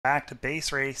Back to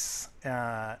Base Race,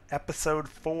 Episode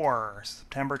 4,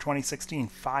 September 2016,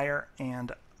 Fire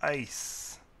and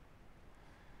Ice.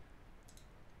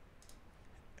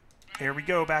 Here we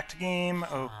go, back to game.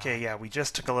 Okay, yeah, we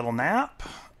just took a little nap.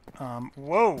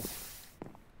 Whoa!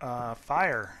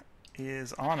 Fire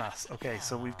is on us. Okay,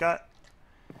 so we've got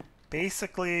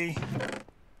basically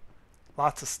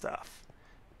lots of stuff.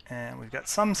 And we've got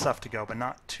some stuff to go, but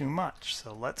not too much.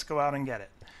 So let's go out and get it.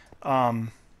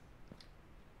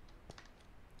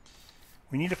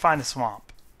 We need to find a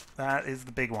swamp. That is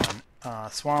the big one.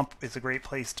 Swamp is a great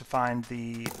place to find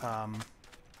the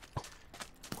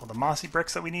the mossy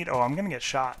bricks that we need. Oh, I'm going to get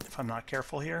shot if I'm not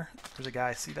careful here. There's a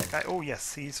guy. See that guy? Oh,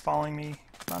 yes. He's following me.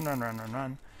 Run, run, run,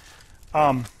 run,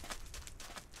 run.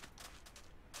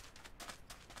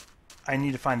 I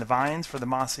need to find the vines for the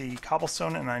mossy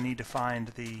cobblestone, and I need to find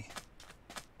the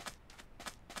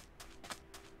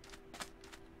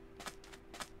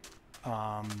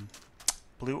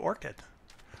blue orchid.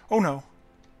 Oh, no.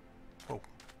 Oh.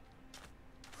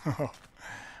 I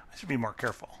should be more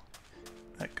careful.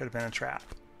 That could have been a trap.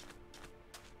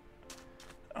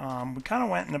 We kind of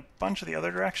went in a bunch of the other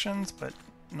directions, but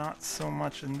not so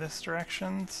much in this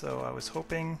direction, so I was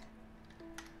hoping...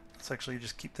 Let's actually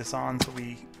just keep this on so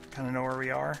we kind of know where we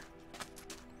are.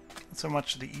 Not so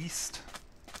much to the east.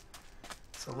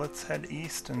 So let's head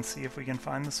east and see if we can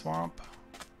find the swamp.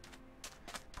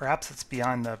 Perhaps it's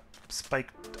beyond the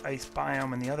spiked ice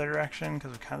biome in the other direction,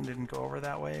 because we kind of didn't go over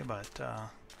that way, but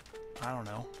I don't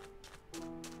know.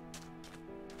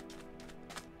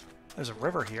 There's a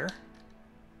river here.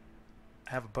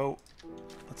 I have a boat.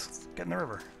 Let's get in the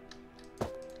river.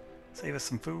 Save us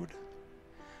some food.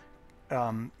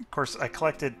 Of course, I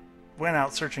went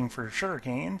out searching for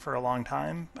sugarcane for a long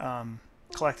time,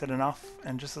 collected enough,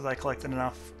 and just as I collected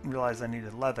enough, realized I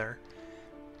needed leather.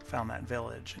 Found that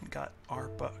village and got our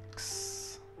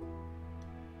books.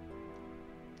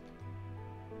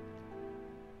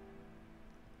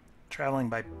 Traveling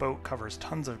by boat covers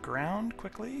tons of ground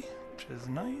quickly, which is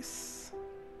nice.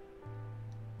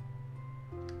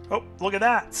 Oh, look at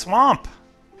that! Swamp!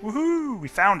 Woohoo! We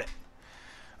found it!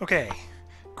 Okay.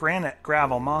 Granite,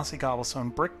 gravel, mossy cobblestone,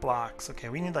 brick blocks. Okay,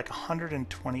 we need like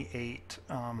 128.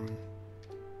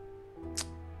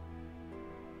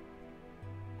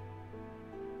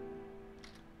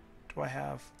 Do I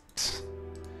have...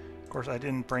 Of course, I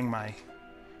didn't bring my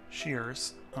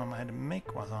shears. I had to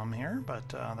make one here, but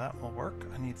that will work.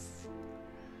 I need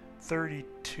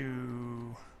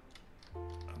 32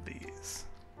 of these.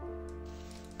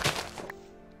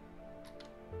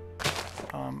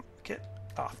 Get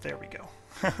off. There we go.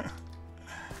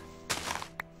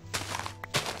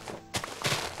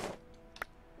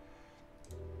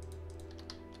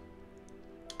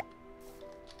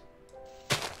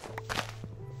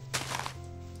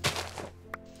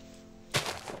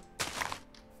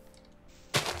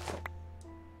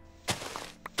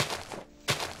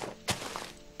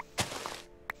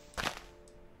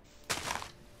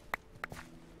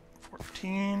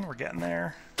 We're getting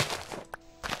there.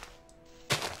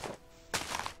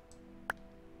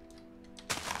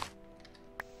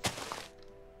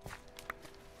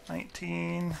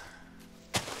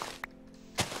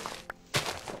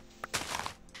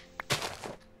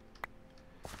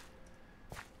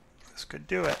 This could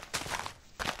do it.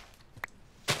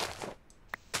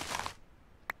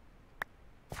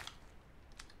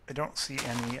 I don't see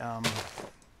any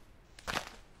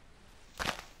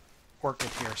orchid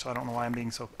here, so I don't know why I'm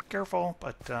being so careful,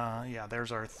 but yeah,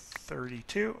 there's our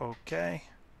 32. Okay.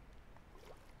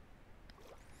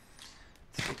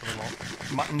 Let's take a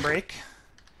little mutton break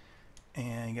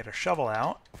and get a shovel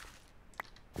out.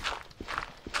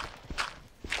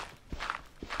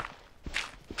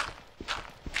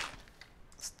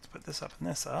 Let's put this up and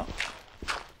this up.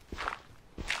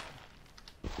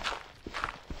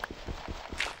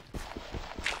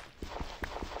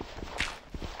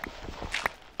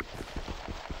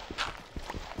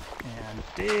 And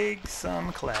dig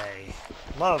some clay.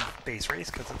 Love Base Race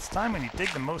because it's time when you dig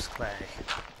the most clay.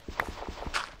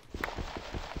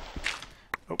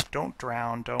 Oh, don't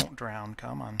drown, don't drown,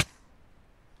 come on.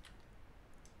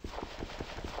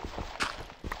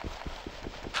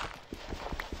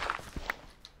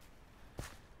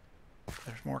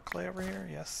 There's more clay over here,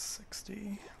 yes,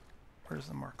 60. Where's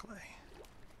the more clay?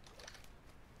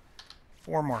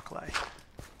 4 more clay.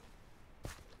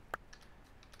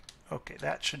 Okay,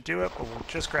 that should do it, but we'll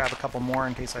just grab a couple more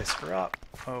in case I screw up.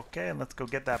 Okay, let's go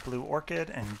get that blue orchid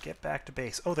and get back to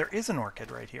base. Oh, there is an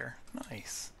orchid right here.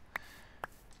 Nice.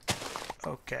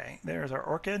 Okay, there's our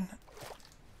orchid.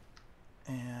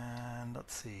 And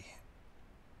let's see.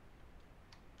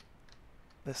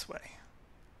 This way.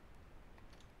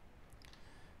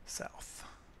 south.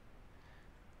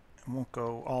 And won't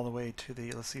go all the way to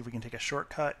the, let's see if we can take a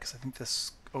shortcut, because I think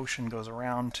this ocean goes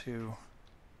around to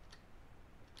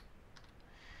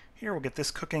here. We'll get this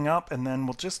cooking up, and then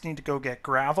we'll just need to go get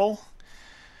gravel,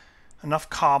 enough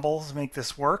cobbles to make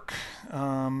this work,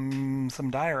 some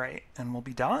diorite, and we'll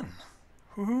be done.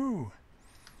 Woohoo!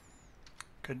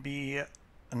 Could be a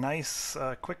nice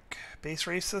quick base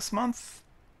race this month.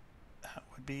 That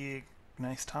would be a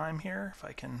nice time here if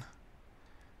I can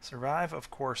survive. Of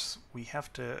course, we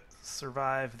have to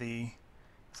survive the...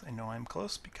 I know I'm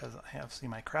close because I have see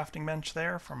my crafting bench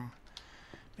there from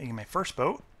making my first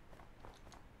boat.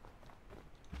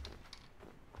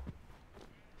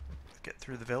 Get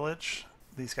through the village.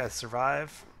 These guys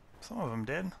survive. Some of them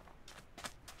did.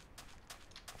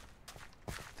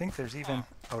 I think there's even...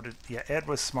 Oh, yeah, Ed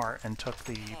was smart and took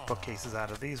the bookcases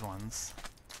out of these ones.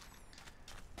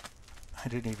 I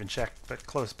didn't even check the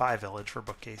close by village for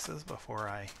bookcases before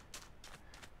I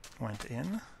went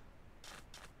in.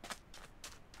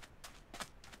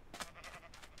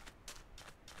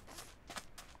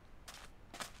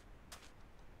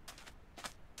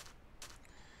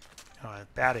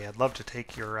 Batty, I'd love to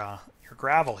take your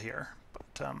gravel here,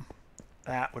 but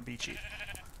that would be cheap.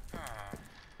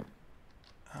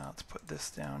 Let's put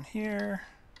this down here.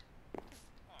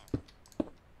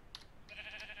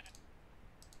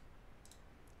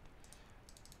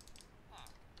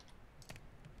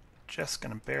 Just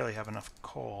gonna barely have enough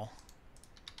coal.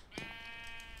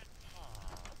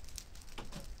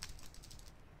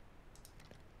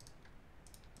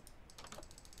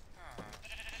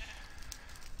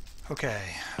 Okay,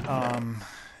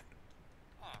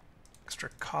 extra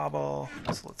cobble,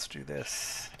 so let's do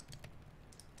this.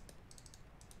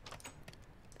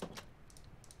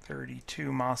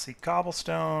 32 mossy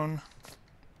cobblestone.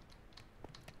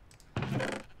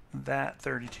 That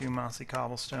 32 mossy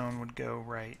cobblestone would go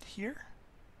right here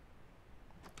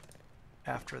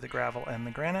after the gravel and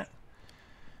the granite.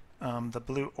 The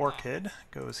blue orchid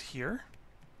goes here.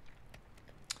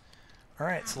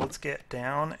 Alright, so let's get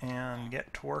down and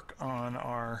get to work on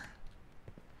our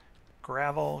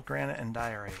gravel, granite, and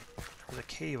diorite. There's a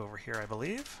cave over here, I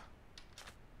believe.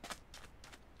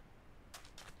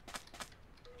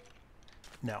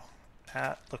 No,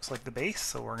 that looks like the base,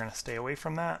 so we're going to stay away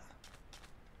from that.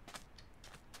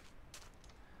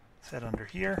 Let's head under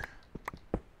here.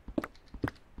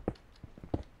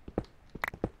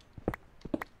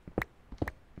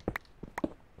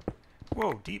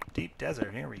 Whoa, deep, deep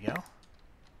desert. Here we go.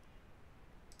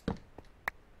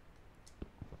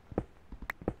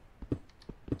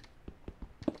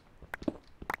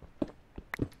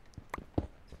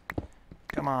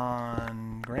 Come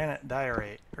on, granite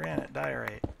diorite, granite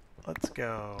diorite. Let's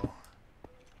go.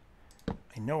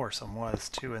 I know where some was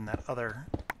too in that other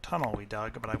tunnel we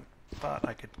dug, but I thought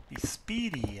I could be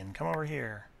speedy and come over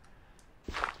here.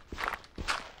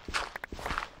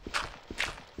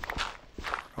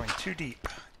 Going too deep,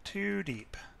 too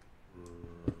deep.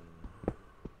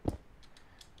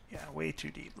 Yeah, way too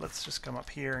deep. Let's just come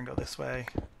up here and go this way.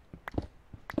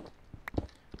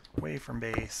 Away from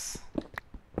base.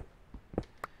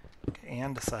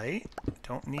 Andesite.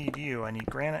 Don't need you. I need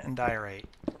granite and diorite.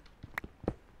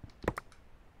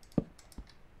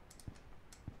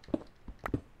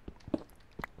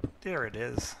 There it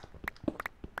is.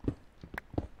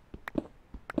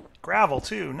 Gravel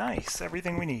too. Nice.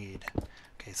 Everything we need.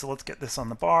 Okay, so let's get this on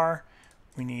the bar.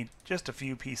 We need just a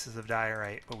few pieces of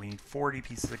diorite, but we need 40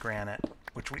 pieces of granite,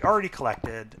 which we already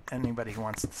collected. Anybody who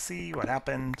wants to see what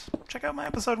happened, check out my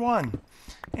episode 1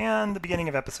 and the beginning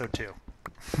of episode 2.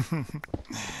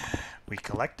 We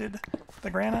collected the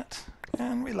granite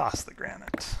and we lost the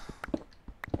granite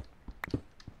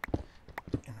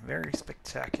in a very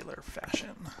spectacular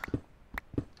fashion.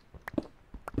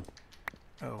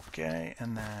 Okay,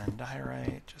 and then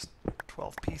diorite, just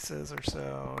 12 pieces or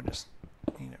so, just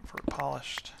need it for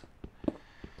polished.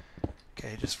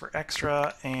 Okay, just for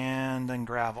extra, and then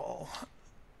gravel.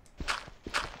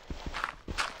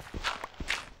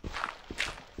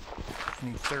 I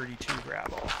need 32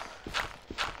 gravel.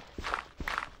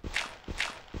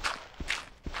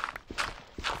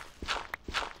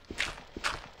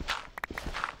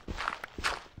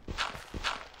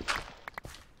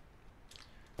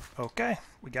 Okay,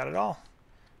 we got it all.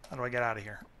 How do I get out of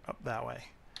here? Up that way.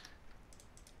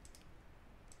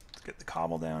 Let's get the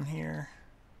cobble down here.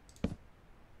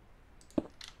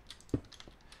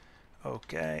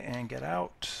 Okay, and get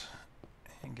out.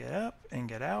 And get up, and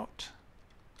get out.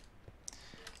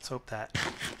 Let's hope that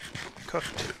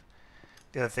cooked.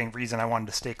 The other reason I wanted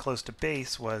to stay close to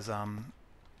base was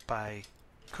by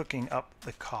cooking up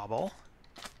the cobble.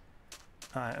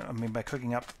 I mean, by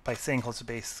staying close to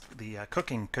base, the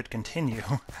cooking could continue.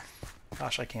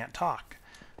 Gosh, I can't talk.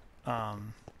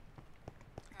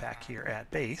 Back here at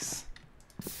base.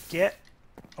 Get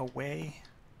away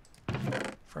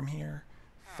from here.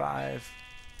 5,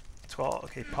 12.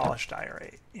 Okay, polished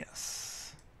diorite.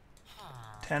 Yes.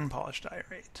 10 polished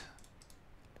diorite.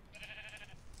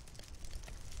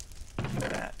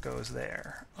 That goes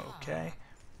there. Okay.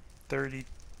 32.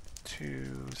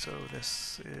 So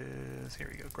this is, here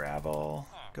we go. Gravel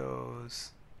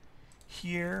goes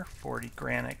here. 40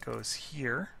 granite goes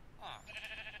here.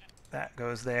 That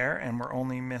goes there, and we're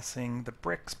only missing the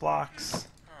bricks blocks,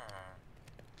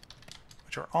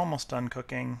 which are almost done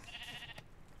cooking.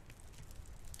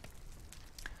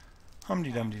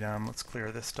 Hum-de-dum-de-dum. Let's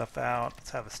clear this stuff out.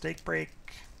 Let's have a steak break.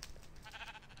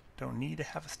 Don't need to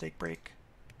have a steak break.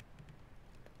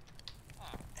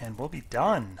 And we'll be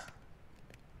done.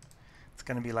 It's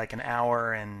going to be like an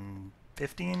hour and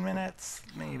 15 minutes,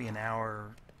 maybe an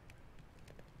hour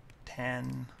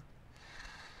 10.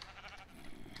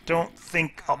 Don't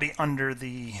think I'll be under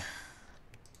the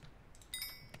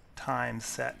time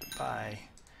set by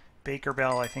Baker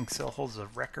Bell. I think still holds a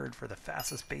record for the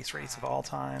fastest base race of all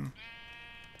time.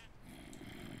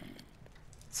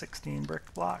 16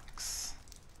 brick blocks.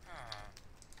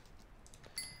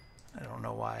 I don't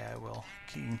know why I will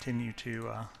continue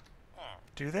to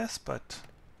do this, but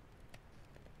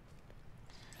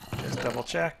just double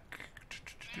check.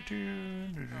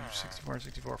 64,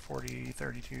 64, 40,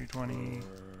 32, 20.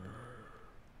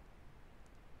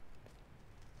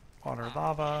 Water,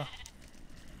 lava.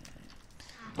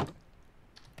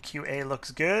 QA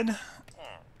looks good.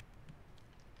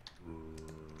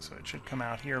 So it should come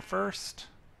out here first.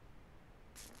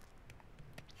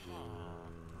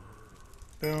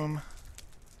 Boom.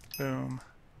 Boom.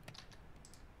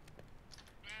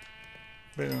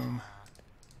 Boom.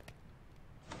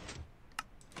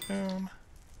 Boom.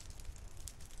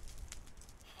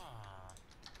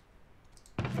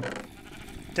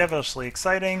 Devilishly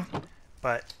exciting,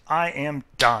 but I am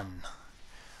done.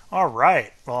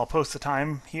 Alright, well, I'll post the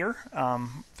time here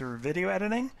through video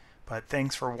editing, but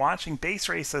thanks for watching Base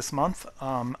Race this month.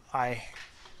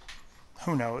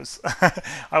 Who knows? I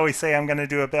always say I'm going to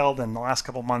do a build, and the last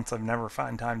couple months I've never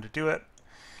found time to do it.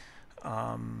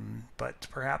 But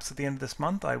perhaps at the end of this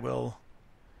month I will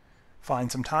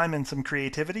find some time and some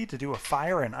creativity to do a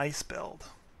fire and ice build.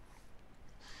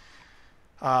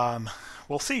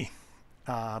 We'll see.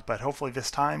 But hopefully this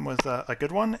time was a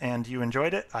good one and you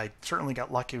enjoyed it. I certainly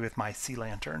got lucky with my sea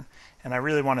lantern. And I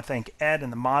really want to thank Ed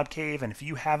and the MobCave. And if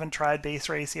you haven't tried Base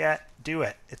Race yet, do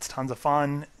it. It's tons of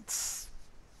fun. It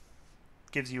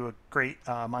gives you a great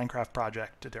Minecraft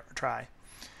project to try.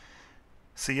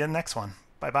 See you in the next one.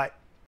 Bye-bye.